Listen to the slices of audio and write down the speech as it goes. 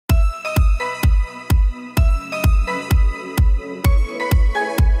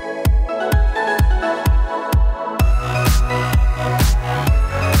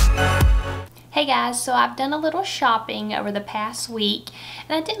Hey guys, so I've done a little shopping over the past week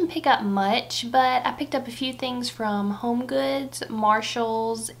and I didn't pick up much, but I picked up a few things from HomeGoods,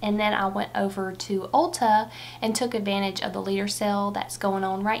 Marshalls, and then I went over to Ulta and took advantage of the leader sale that's going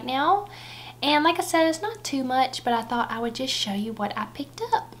on right now. And like I said, it's not too much, but I thought I would just show you what I picked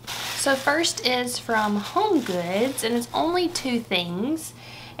up. So first is from HomeGoods, and it's only two things.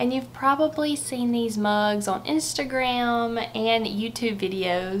 And you've probably seen these mugs on Instagram and YouTube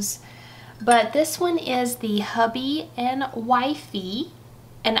videos. But this one is the hubby and wifey,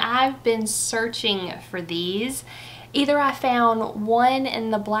 and I've been searching for these. Either I found one in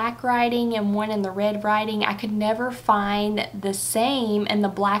the black writing and one in the red writing. I could never find the same in the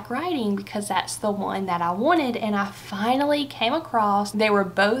black writing because that's the one that I wanted, and I finally came across. They were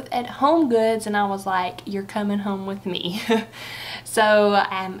both at HomeGoods and I was like, you're coming home with me. So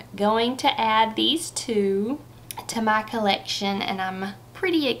I'm going to add these two to my collection and I'm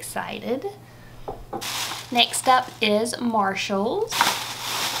pretty excited. Next up is Marshalls.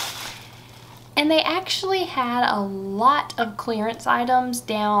 And they actually had a lot of clearance items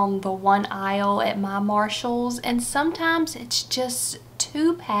down the one aisle at my Marshalls, and sometimes it's just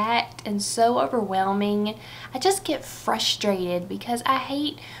too packed and so overwhelming. I just get frustrated because I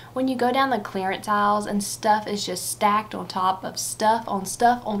hate when you go down the clearance aisles and stuff is just stacked on top of stuff on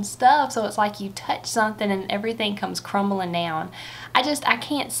stuff on stuff, so it's like you touch something and everything comes crumbling down. I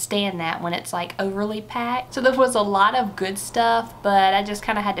can't stand that when it's like overly packed. So there was a lot of good stuff, but I just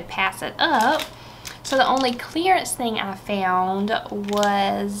kind of had to pass it up. So the only clearance thing I found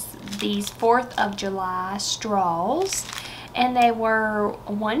was these 4th of July straws, and they were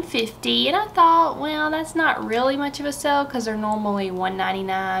 $1.50, and I thought, well, that's not really much of a sale because they're normally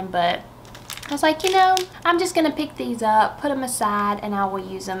 $1.99, but I was like, you know, I'm just gonna pick these up, put them aside, and I will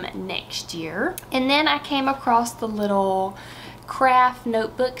use them next year. And then I came across the little craft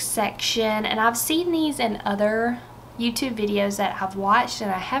notebook section, and I've seen these in other YouTube videos that I've watched and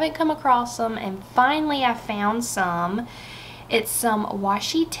I haven't come across them, and finally I found some. It's some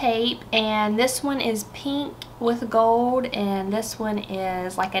washi tape, and this one is pink with gold, and this one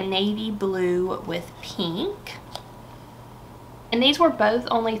is like a navy blue with pink. And these were both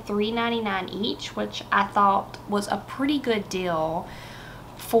only $3.99 each, which I thought was a pretty good deal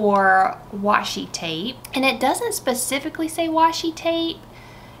for washi tape. And it doesn't specifically say washi tape,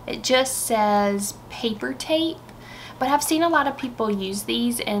 it just says paper tape. But I've seen a lot of people use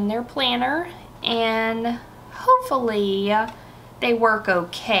these in their planner, and hopefully they work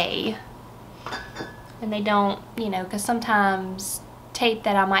okay. And they don't, you know, because sometimes tape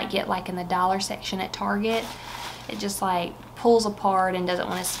that I might get like in the dollar section at Target, it just like pulls apart and doesn't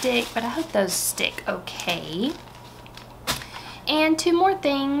want to stick, but I hope those stick okay. And two more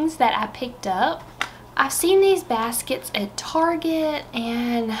things that I picked up. I've seen these baskets at Target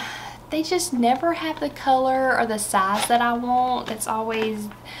and they just never have the color or the size that I want. It's always,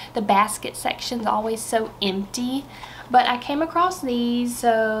 the basket section's always so empty. But I came across these,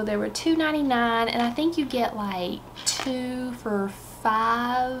 so they were $2.99, and I think you get like 2 for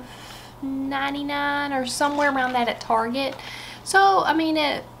 $5.99 or somewhere around that at Target. So, I mean,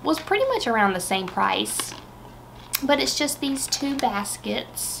 it was pretty much around the same price. But it's just these two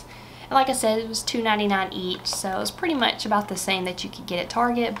baskets. And like I said, it was $2.99 each, so it was pretty much about the same that you could get at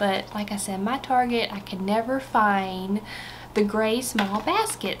Target. But like I said, my Target, I could never find the gray small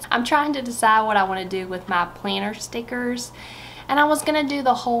baskets. I'm trying to decide what I want to do with my planner stickers, and I was gonna do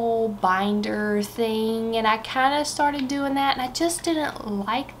the whole binder thing, and I kind of started doing that, and I just didn't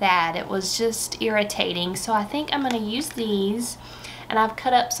like that. It was just irritating. So I think I'm gonna use these, and I've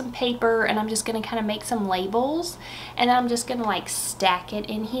cut up some paper, and I'm just gonna kind of make some labels, and I'm just gonna like stack it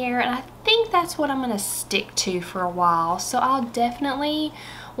in here, and I think that's what I'm gonna stick to for a while. So I'll definitely,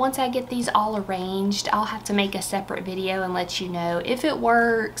 once I get these all arranged, I'll have to make a separate video and let you know if it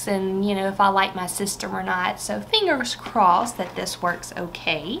works and, you know, if I like my system or not. So fingers crossed that this works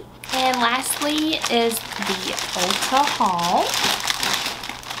okay. And lastly is the Ulta haul.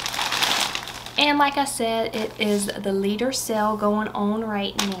 And like I said, it is the leader sale going on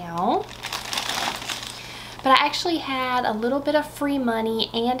right now. But I actually had a little bit of free money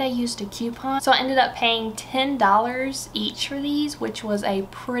and I used a coupon. So I ended up paying $10 each for these, which was a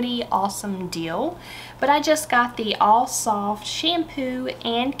pretty awesome deal. But I just got the All Soft shampoo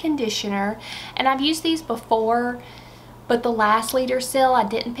and conditioner. And I've used these before, but the last leader sale I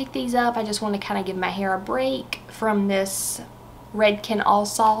didn't pick these up. I just want to kind of give my hair a break from this Redken All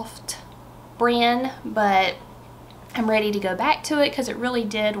Soft brand. But I'm ready to go back to it because it really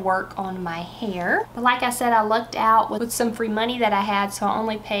did work on my hair. But like I said, I lucked out with some free money that I had, so I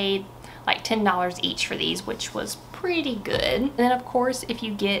only paid like $10 each for these, which was pretty good. And then of course, if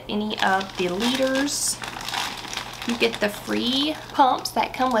you get any of the liters, you get the free pumps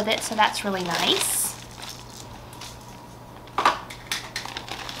that come with it, so that's really nice.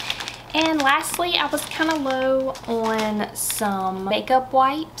 And lastly, I was kind of low on some makeup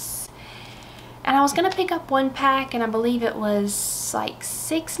wipes. And I was going to pick up 1 pack, and I believe it was like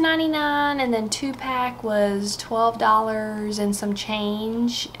 $6.99, and then 2-pack was $12 and some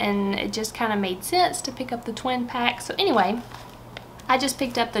change. And it just kind of made sense to pick up the twin pack. So anyway, I just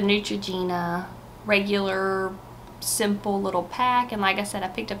picked up the Neutrogena regular simple little pack, and like I said, I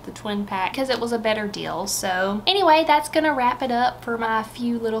picked up the twin pack because it was a better deal. So anyway, that's gonna wrap it up for my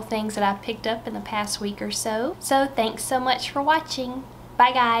few little things that I picked up in the past week or so. So thanks so much for watching.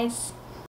 Bye guys.